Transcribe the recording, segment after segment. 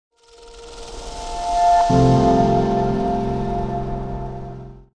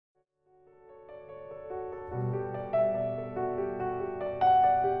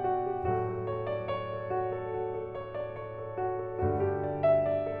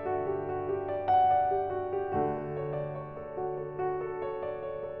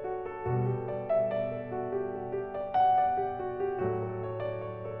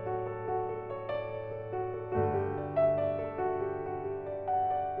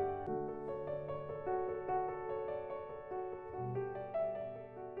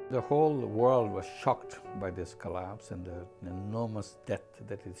The whole world was shocked by this collapse and the enormous debt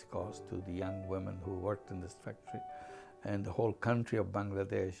that it's caused to the young women who worked in this factory. And the whole country of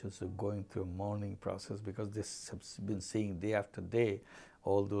Bangladesh is going through a mourning process because this has been seeing day after day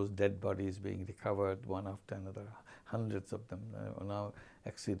all those dead bodies being recovered one after another. Hundreds of them now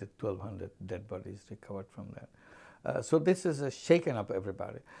exceeded 1,200 dead bodies recovered from that. So this has shaken up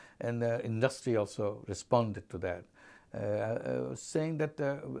everybody, and the industry also responded to that. Saying that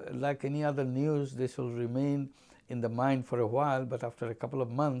like any other news, this will remain in the mind for a while, but after a couple of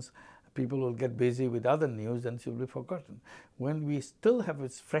months, people will get busy with other news and it will be forgotten. When we still have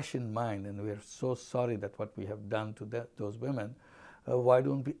it fresh in mind and we are so sorry that what we have done to those women, why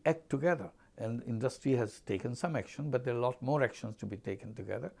don't we act together? And industry has taken some action, but there are a lot more actions to be taken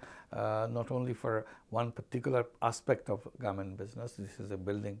together, not only for one particular aspect of garment business. This is a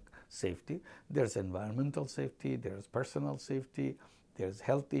building safety. There's environmental safety, there's personal safety, there's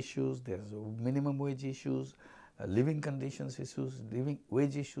health issues, there's minimum wage issues, living conditions issues, living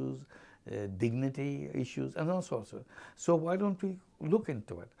wage issues, dignity issues, and all sorts of. So why don't we look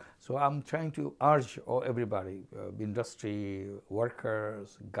into it? So I'm trying to urge everybody, industry,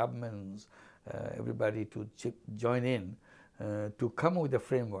 workers, governments, everybody to join in to come up with a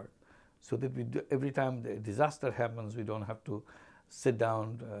framework so that we do, every time the disaster happens, we don't have to sit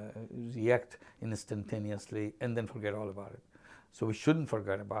down, react instantaneously, and then forget all about it. So we shouldn't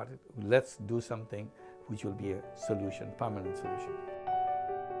forget about it. Let's do something which will be a solution, permanent solution.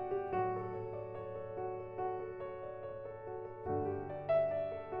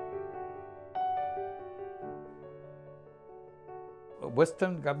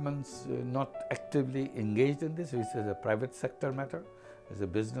 Western governments not actively engaged in this. This is a private sector matter. It's a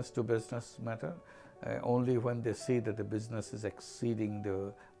business-to-business matter. Only when they see that the business is exceeding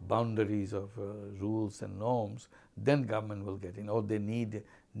the boundaries of rules and norms, then government will get in, or they need a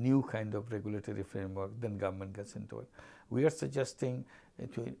new kind of regulatory framework, then government gets into it. We are suggesting,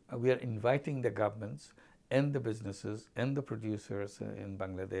 we are inviting the governments and the businesses and the producers in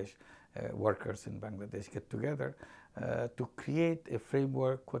Bangladesh, workers in Bangladesh get together to create a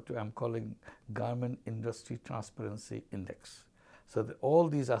framework, what I'm calling Garment Industry Transparency Index. So that all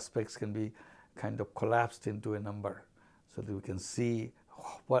these aspects can be kind of collapsed into a number so that we can see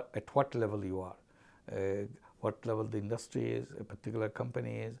at what level you are, what level the industry is, a particular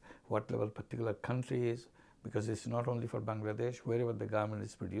company is, what level particular country is, because it's not only for Bangladesh, wherever the garment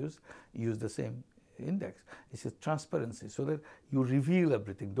is produced, use the same index. It's a transparency so that you reveal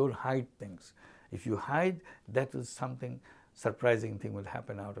everything, don't hide things. If you hide, that is something surprising thing will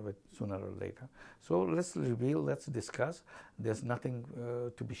happen out of it sooner or later. So let's reveal, let's discuss. There's nothing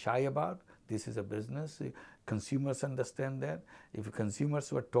to be shy about. This is a business. Consumers understand that. If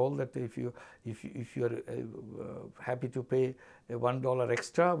consumers were told that if you are happy to pay $1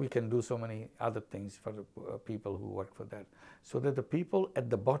 extra, we can do so many other things for the people who work for that. So that the people at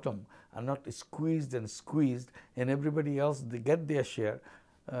the bottom are not squeezed and squeezed, and everybody else, they get their share.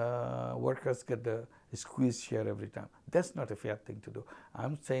 Workers get the squeeze share every time. That's not a fair thing to do.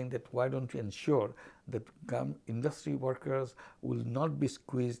 I'm saying that why don't you ensure that industry workers will not be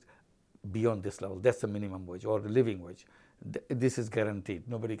squeezed beyond this level. That's the minimum wage or the living wage. This is guaranteed.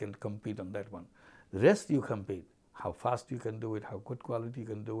 Nobody can compete on that one. The rest you compete. How fast you can do it, how good quality you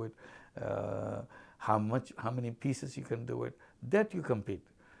can do it, how many pieces you can do it. That you compete,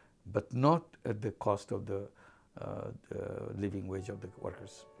 but not at the cost of the living wage of the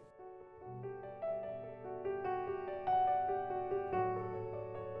workers.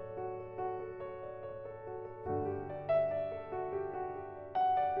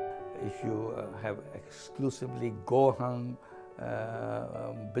 If you have exclusively go-hung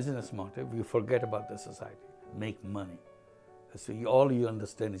business motive, you forget about the society, make money. So all you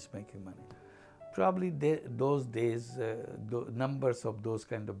understand is making money. Probably those days, the numbers of those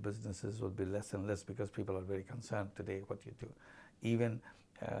kind of businesses will be less and less because people are very concerned today what you do. Even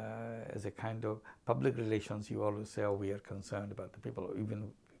as a kind of public relations, you always say, oh, we are concerned about the people, even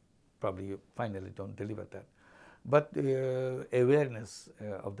probably you finally don't deliver that. But awareness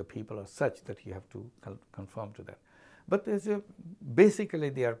of the people are such that you have to conform to that. But basically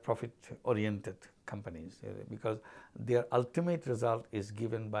they are profit-oriented companies because their ultimate result is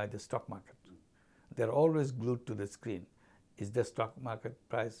given by the stock market. They're always glued to the screen. Is the stock market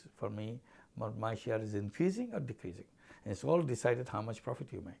price for me, my share is increasing or decreasing? And it's all decided how much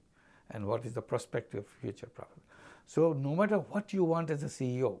profit you make and what is the prospect of future profit. So no matter what you want as a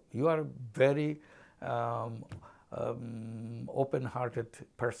CEO, you are very open-hearted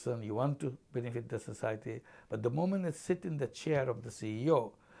person, you want to benefit the society, but the moment you sit in the chair of the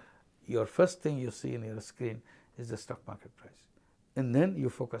CEO, your first thing you see in your screen is the stock market price. And then you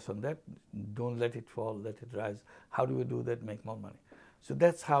focus on that. Don't let it fall, let it rise. How do we do that? Make more money. So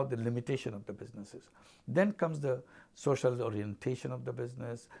that's how the limitation of the business is. Then comes the social orientation of the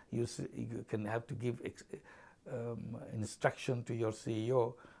business. You can have to give instruction to your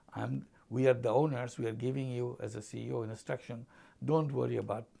CEO. We are the owners. We are giving you as a CEO instruction. Don't worry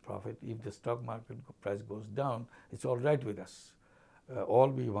about profit. If the stock market price goes down, it's all right with us. All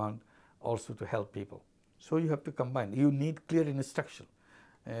we want also to help people. So you have to combine. You need clear instruction.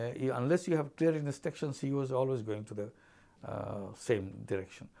 Unless you have clear instruction, CEO is always going to the same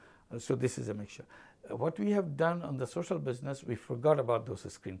direction. So this is a mixture. What we have done on the social business, we forgot about those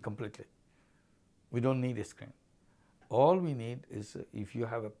screens completely. We don't need a screen. All we need is, if you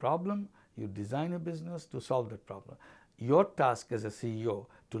have a problem, you design a business to solve that problem. Your task as a CEO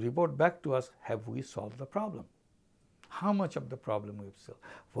to report back to us, have we solved the problem? How much of the problem we've solved?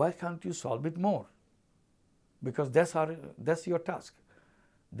 Why can't you solve it more? Because that's your task.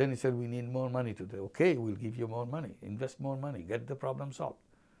 Then he said, we need more money to do. Okay, we'll give you more money, invest more money, get the problem solved.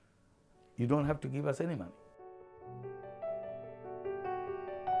 You don't have to give us any money.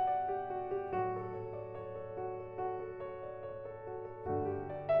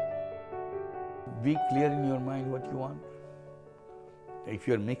 Be clear in your mind what you want. If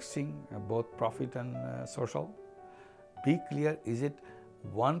you're mixing both profit and social, be clear, is it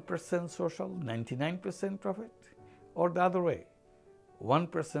 1% social, 99% profit, or the other way,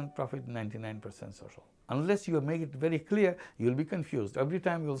 1% profit, 99% social. Unless you make it very clear, you'll be confused. Every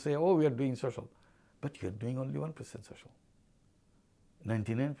time you'll say, oh, we are doing social, but you're doing only 1% social,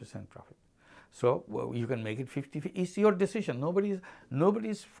 99% profit. So you can make it 50-50. It's your decision. Nobody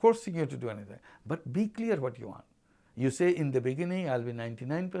is forcing you to do anything. But be clear what you want. You say in the beginning, I'll be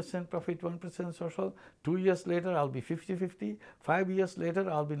 99% profit, 1% social. 2 years later, I'll be 50-50. 5 years later,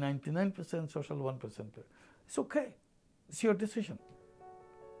 I'll be 99% social, 1%. It's okay. It's your decision.